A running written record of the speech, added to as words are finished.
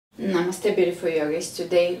Namaste, beautiful yogis.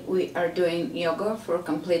 Today we are doing yoga for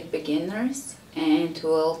complete beginners and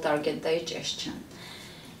we'll target digestion.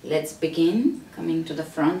 Let's begin. Coming to the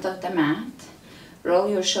front of the mat, roll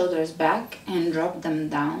your shoulders back and drop them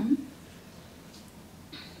down.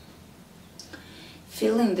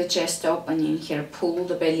 Feeling the chest opening here, pull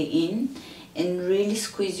the belly in and really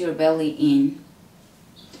squeeze your belly in.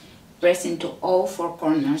 Press into all four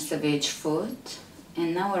corners of each foot.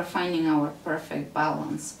 And now we're finding our perfect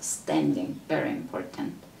balance, standing, very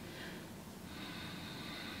important.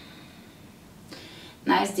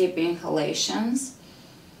 Nice deep inhalations,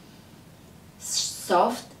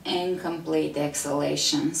 soft and complete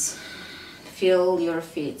exhalations. Feel your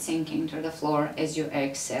feet sinking to the floor as you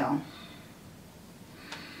exhale.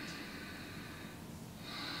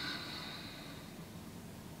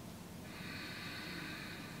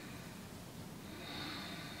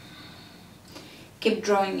 Keep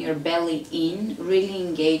drawing your belly in, really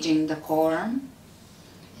engaging the core,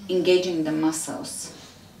 engaging the muscles.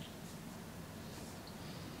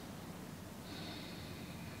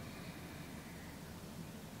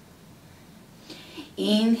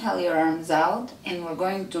 Inhale your arms out, and we're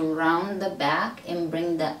going to round the back and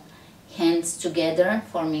bring the hands together,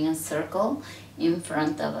 forming a circle in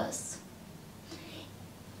front of us.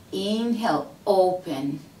 Inhale,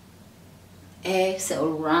 open.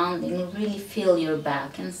 Exhale, rounding, really feel your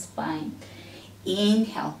back and spine.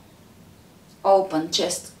 Inhale, open,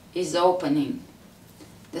 chest is opening.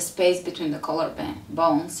 The space between the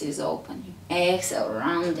collarbones is opening. Exhale,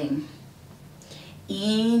 rounding.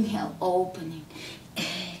 Inhale, opening.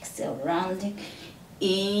 Exhale, rounding.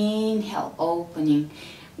 Inhale, opening.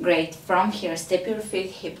 Great. From here, step your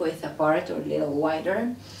feet hip width apart or a little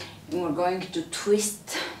wider. And we're going to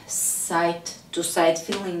twist side to side,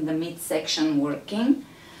 feeling the midsection working.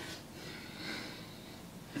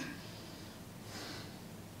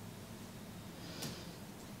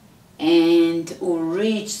 And we'll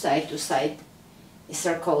reach side to side. These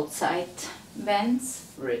are called side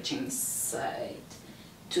bends, reaching side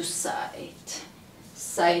to side.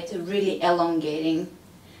 Side, really elongating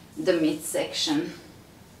the midsection.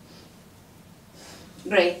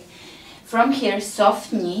 Great. From here,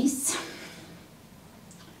 soft knees.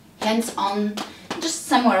 Hands on just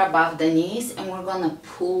somewhere above the knees, and we're gonna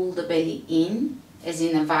pull the belly in as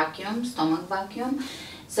in a vacuum, stomach vacuum.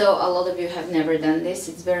 So a lot of you have never done this.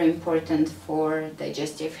 It's very important for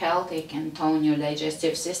digestive health. It can tone your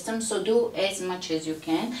digestive system, so do as much as you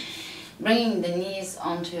can. Bringing the knees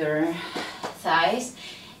onto your thighs,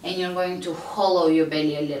 and you're going to hollow your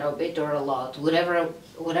belly a little bit or a lot,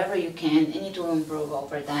 whatever you can, and it will improve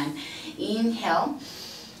over time. Inhale.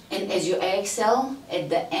 And as you exhale, at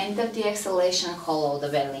the end of the exhalation, hollow the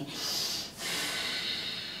belly.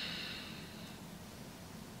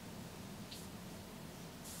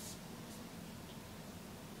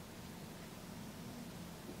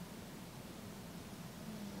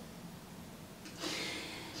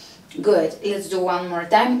 Good. Let's do one more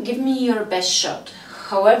time. Give me your best shot.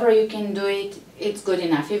 However you can do it, it's good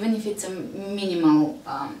enough, even if it's a minimal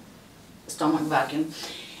stomach vacuum.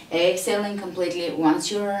 Exhaling completely.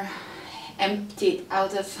 Once you're emptied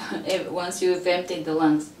out of, once you've emptied the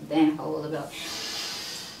lungs, then hollow the belly.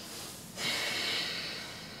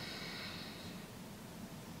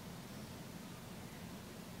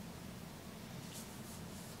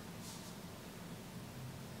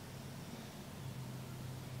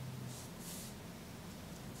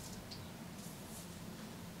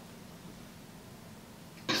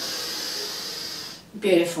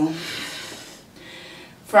 Beautiful.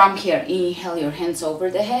 From here, inhale your hands over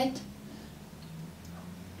the head.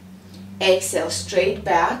 Exhale, straight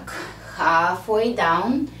back, halfway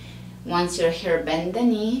down. Once you're here, bend the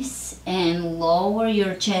knees and lower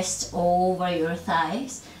your chest over your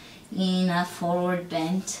thighs in a forward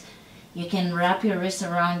bend. You can wrap your wrists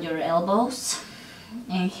around your elbows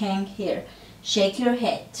and hang here. Shake your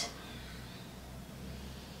head.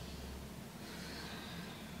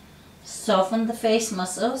 Soften the face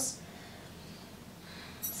muscles.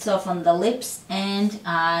 Soften the lips and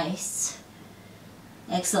eyes.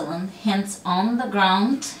 Excellent. Hands on the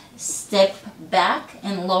ground. Step back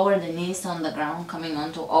and lower the knees on the ground, coming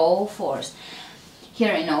onto all fours.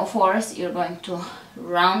 Here in all fours, you're going to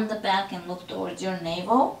round the back and look towards your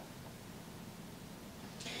navel.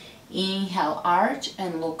 Inhale, arch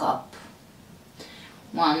and look up.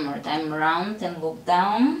 One more time, round and look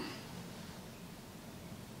down.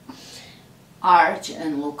 Arch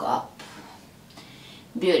and look up.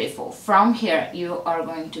 Beautiful. From here, you are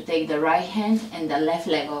going to take the right hand and the left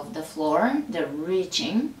leg off the floor. They're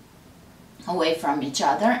reaching away from each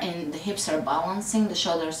other and the hips are balancing, the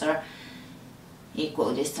shoulders are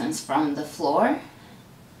equal distance from the floor.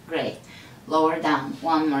 Great. Lower down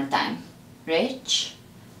one more time. Reach,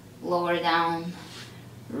 lower down,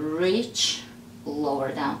 reach,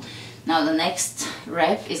 lower down. Now the next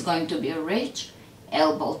rep is going to be reach,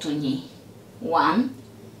 elbow to knee. 1,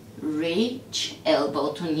 reach,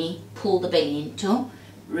 elbow to knee, pull the belly into,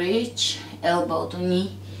 reach, elbow to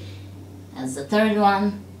knee. That's the third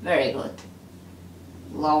one. Very good.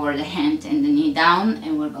 Lower the hand and the knee down,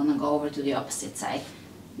 and we're gonna go over to the opposite side.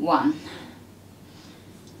 1,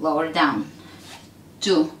 lower down.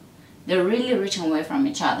 2, they're really reaching away from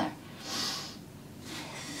each other.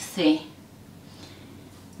 3,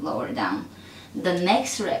 lower down. The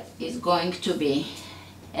next rep is going to be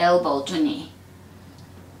elbow to knee.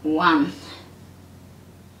 1,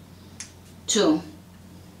 2,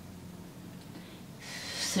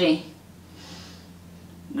 3.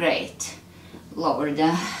 Great. Lower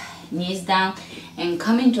the knees down and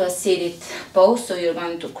come into a seated pose. So you're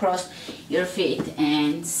going to cross your feet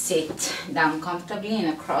and sit down comfortably in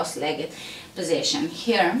a cross-legged position.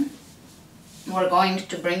 Here we're going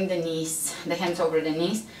to bring the knees, the hands over the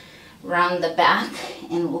knees, round the back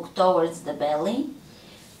and look towards the belly.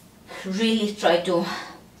 Really try to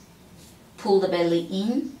pull the belly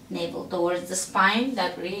in, navel towards the spine.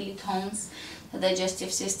 That really tones the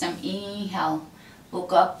digestive system. Inhale,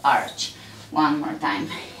 look up, arch. One more time.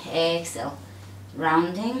 Exhale,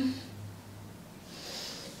 rounding.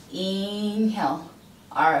 Inhale,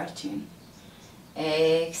 arching.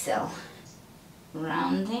 Exhale,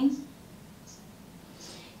 rounding.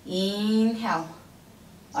 Inhale,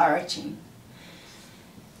 arching.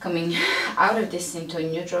 Coming out of this into a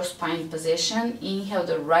neutral spine position. Inhale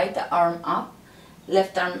the right arm up,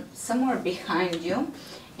 left arm somewhere behind you,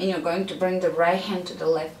 and you're going to bring the right hand to the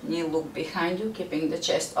left knee, look behind you, keeping the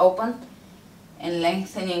chest open and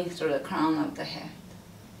lengthening through the crown of the head.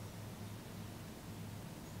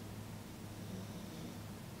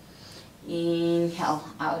 Inhale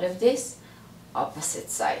out of this, opposite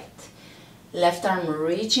side. Left arm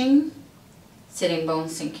reaching, sitting bone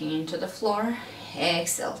sinking into the floor.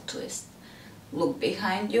 Exhale, twist. Look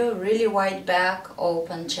behind you, really wide back,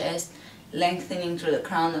 open chest, lengthening through the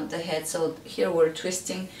crown of the head. So here we're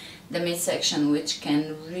twisting the midsection, which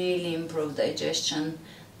can really improve digestion,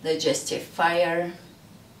 digestive fire.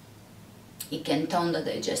 It can tone the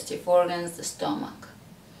digestive organs, the stomach.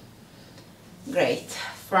 Great.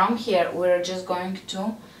 From here, we're just going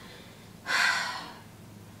to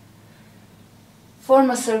form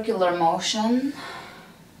a circular motion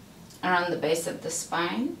around the base of the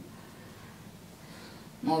spine,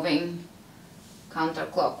 moving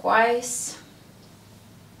counterclockwise.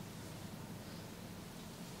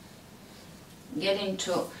 Get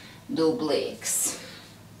into obliques.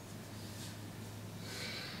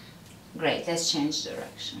 Great, let's change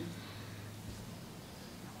direction.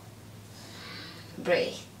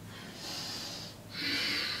 Breathe.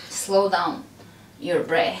 Slow down your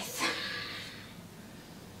breath.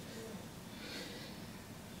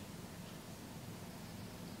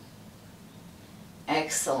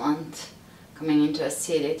 Excellent. Coming into a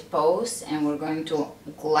seated pose, and we're going to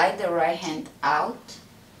glide the right hand out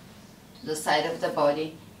to the side of the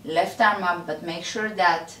body, left arm up, but make sure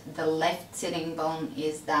that the left sitting bone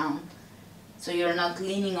is down, so you're not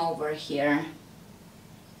leaning over here.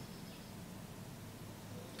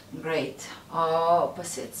 Great.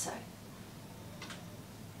 Opposite side.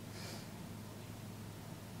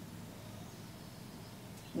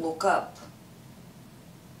 Look up.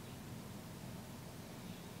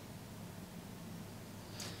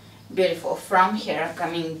 Beautiful. From here,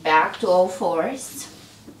 coming back to all fours,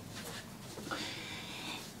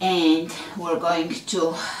 and we're going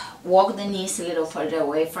to walk the knees a little further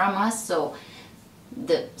away from us, so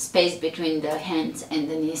the space between the hands and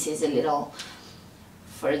the knees is a little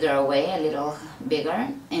further away, a little bigger,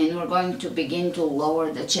 and we're going to begin to lower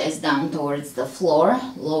the chest down towards the floor,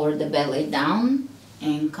 lower the belly down,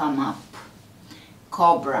 and come up.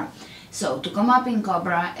 Cobra. So to come up in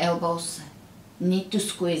Cobra, elbows need to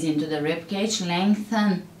squeeze into the rib cage,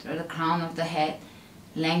 lengthen through the crown of the head,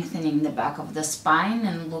 lengthening the back of the spine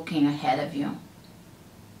and looking ahead of you.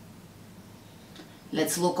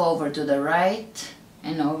 Let's look over to the right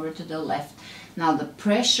and over to the left. Now the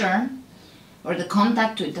pressure or the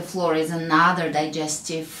contact with the floor is another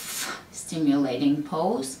digestive stimulating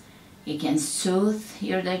pose. You can soothe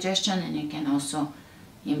your digestion and you can also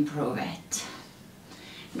improve it.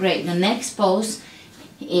 Great. The next pose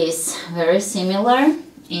is very similar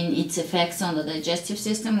in its effects on the digestive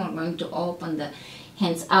system. We're going to open the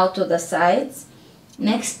hands out to the sides.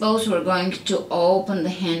 Next pose, we're going to open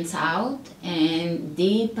the hands out and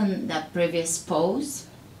deepen that previous pose.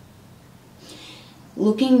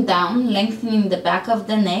 Looking down, lengthening the back of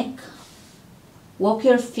the neck. Walk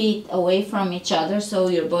your feet away from each other so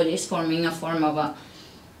your body is forming a form of a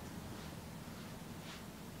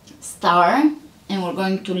star. And we're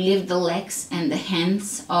going to lift the legs and the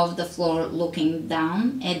hands off the floor, looking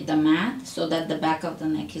down at the mat so that the back of the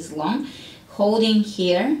neck is long. Holding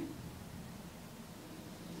here.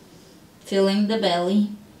 Feeling the belly.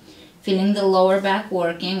 Feeling the lower back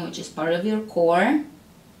working, which is part of your core.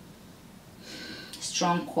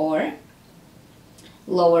 Strong core.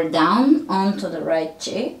 Lower down onto the right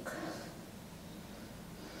cheek.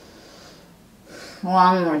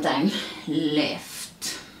 One more time.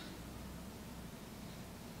 Lift.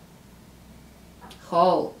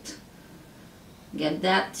 Hold. Get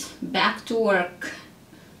that back to work.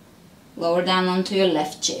 Lower down onto your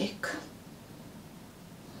left cheek.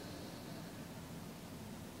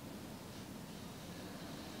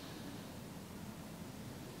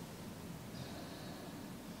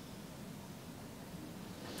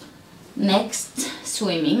 Next,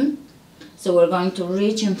 swimming. So we're going to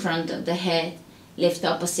reach in front of the head, lift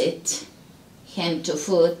opposite hand to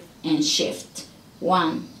foot and shift.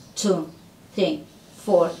 1, 2, 3,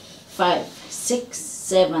 4, 5, 6,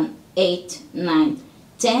 7, 8, 9,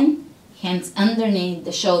 10. Hands underneath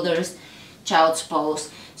the shoulders, child's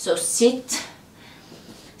pose. So sit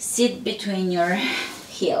between your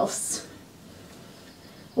heels,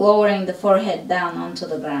 lowering the forehead down onto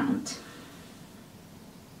the ground.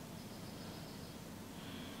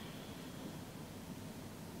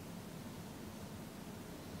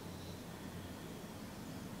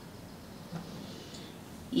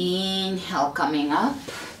 Inhale, coming up.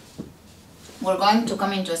 We're going to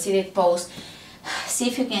come into a seated pose. See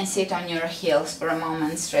if you can sit on your heels for a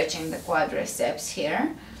moment, stretching the quadriceps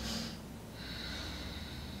here.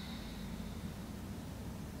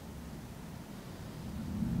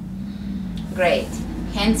 Great.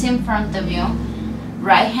 Hands in front of you.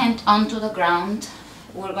 Right hand onto the ground.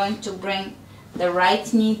 We're going to bring the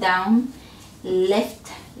right knee down,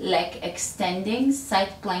 left leg extending,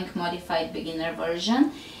 side plank modified beginner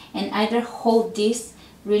version, and either hold this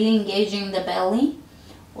really engaging the belly,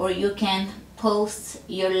 or you can pulse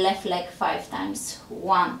your left leg 5 times.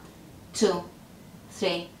 1, 2,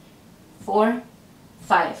 3, 4,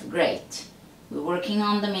 5. Great. We're working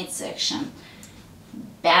on the midsection.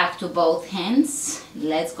 Back to both hands.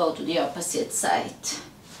 Let's go to the opposite side.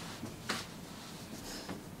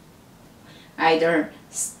 Either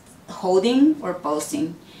holding or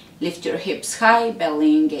pulsing. Lift your hips high,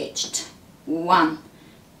 belly engaged. 1,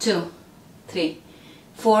 2, 3,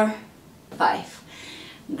 4, 5.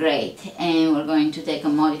 Great. And we're going to take a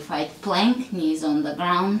modified plank, knees on the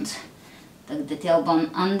ground. Tuck the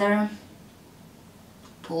tailbone under.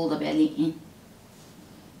 Pull the belly in.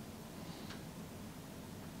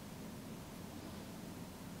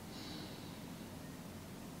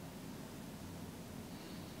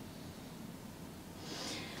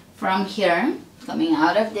 From here, coming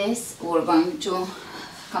out of this, we're going to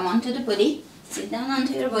come onto the booty, sit down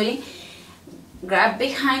onto your booty, grab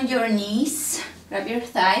behind your knees, grab your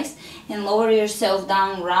thighs, and lower yourself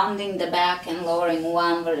down, rounding the back and lowering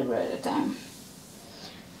one vertebra at a time.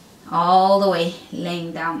 All the way,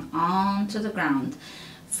 laying down onto the ground.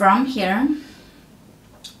 From here,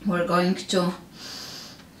 we're going to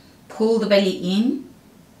pull the belly in.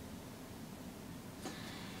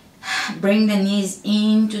 Bring the knees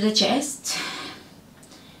into the chest.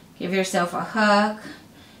 Give yourself a hug.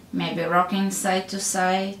 Maybe rocking side to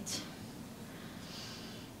side.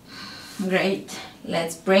 Great.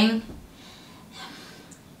 Let's bring.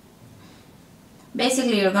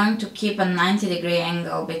 Basically, you're going to keep a 90-degree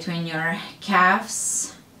angle between your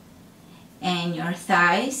calves and your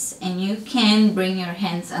thighs, and you can bring your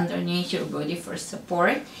hands underneath your body for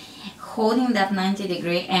support. Holding that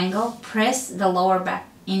 90-degree angle, press the lower back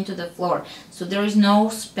into the floor, so there is no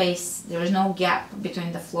space, there is no gap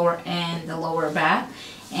between the floor and the lower back,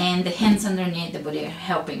 and the hands underneath the body are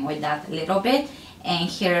helping with that a little bit. And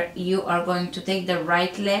here you are going to take the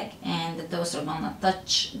right leg and the toes are gonna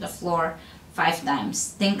touch the floor 5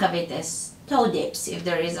 times. Think of it as toe dips. If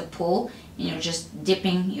there is a pool and you're just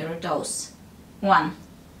dipping your toes. 1,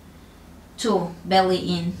 2, belly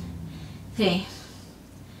in. 3,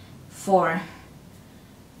 4,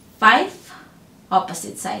 5.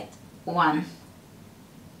 Opposite side. 1,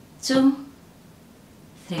 2,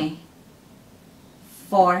 3,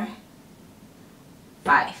 4,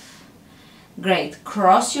 5. Great.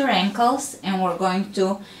 Cross your ankles and we're going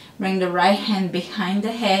to bring the right hand behind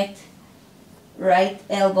the head, right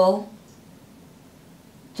elbow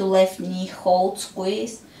to left knee, hold,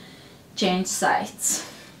 squeeze, change sides.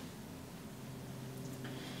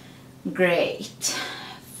 Great.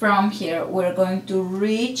 From here we're going to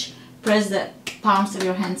reach, press the palms of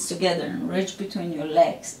your hands together and reach between your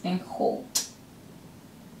legs and hold.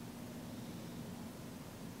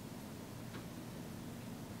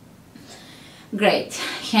 Great.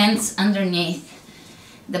 Hands underneath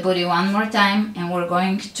the body one more time, and we're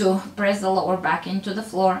going to press the lower back into the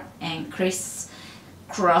floor and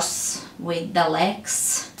crisscross with the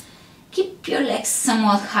legs. Keep your legs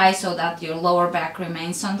somewhat high so that your lower back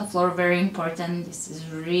remains on the floor. Very important. This is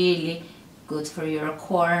really good for your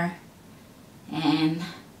core and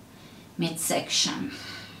midsection.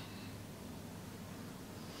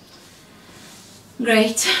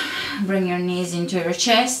 Great. Bring your knees into your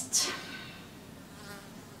chest.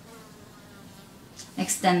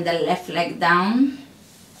 Extend the left leg down.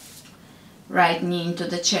 Right knee into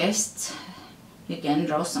the chest. You can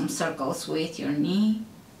draw some circles with your knee.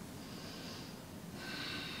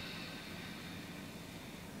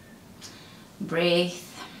 Breathe.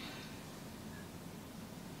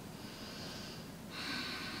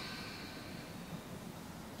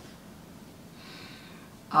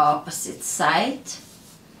 Opposite side.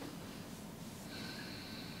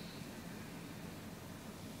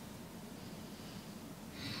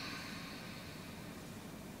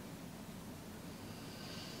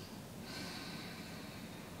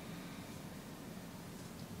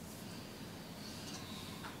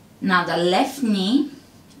 Now the left knee,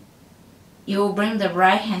 you will bring the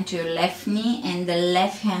right hand to your left knee and the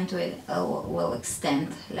left hand will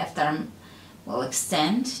extend, left arm will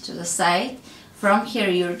extend to the side. From here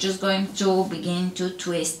you're just going to begin to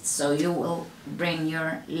twist, so you will bring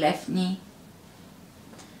your left knee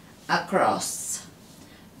across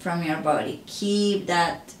from your body. Keep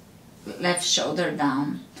that left shoulder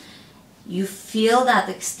down. You feel that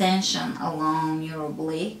extension along your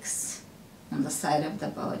obliques on the side of the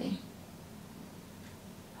body.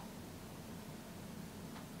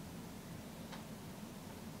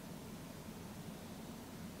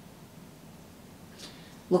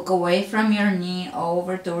 Look away from your knee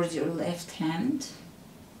over towards your left hand.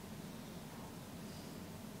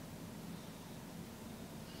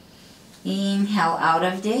 Inhale out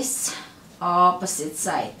of this, opposite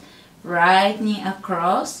side. Right knee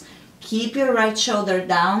across. Keep your right shoulder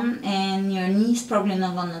down and your knee's probably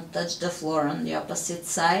not gonna touch the floor on the opposite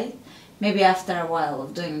side. Maybe after a while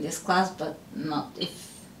of doing this class, but not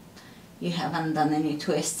if you haven't done any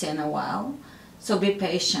twists in a while. So be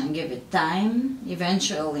patient, give it time.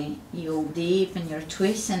 Eventually you'll deepen your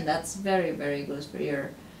twists, and that's very, very good for your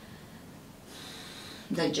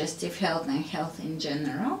digestive health and health in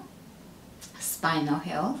general. Spinal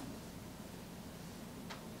health.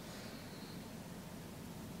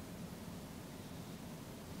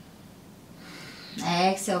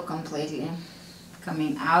 Exhale completely.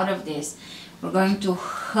 Coming out of this, we're going to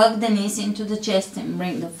hug the knees into the chest and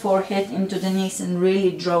bring the forehead into the knees and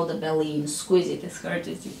really draw the belly in. Squeeze it as hard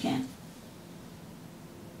as you can.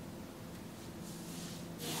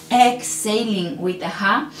 Exhaling with a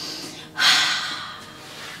ha.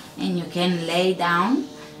 And you can lay down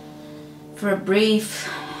for a brief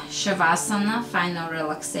Shavasana, final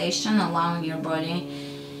relaxation, allowing your body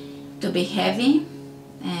to be heavy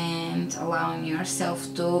and allowing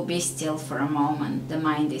yourself to be still for a moment. The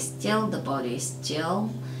mind is still, the body is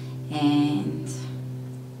still, and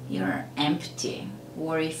you're empty,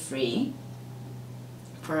 worry-free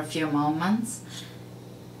for a few moments,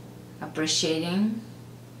 appreciating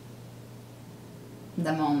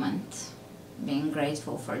the moment, being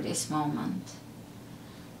grateful for this moment.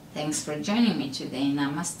 Thanks for joining me today.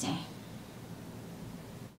 Namaste.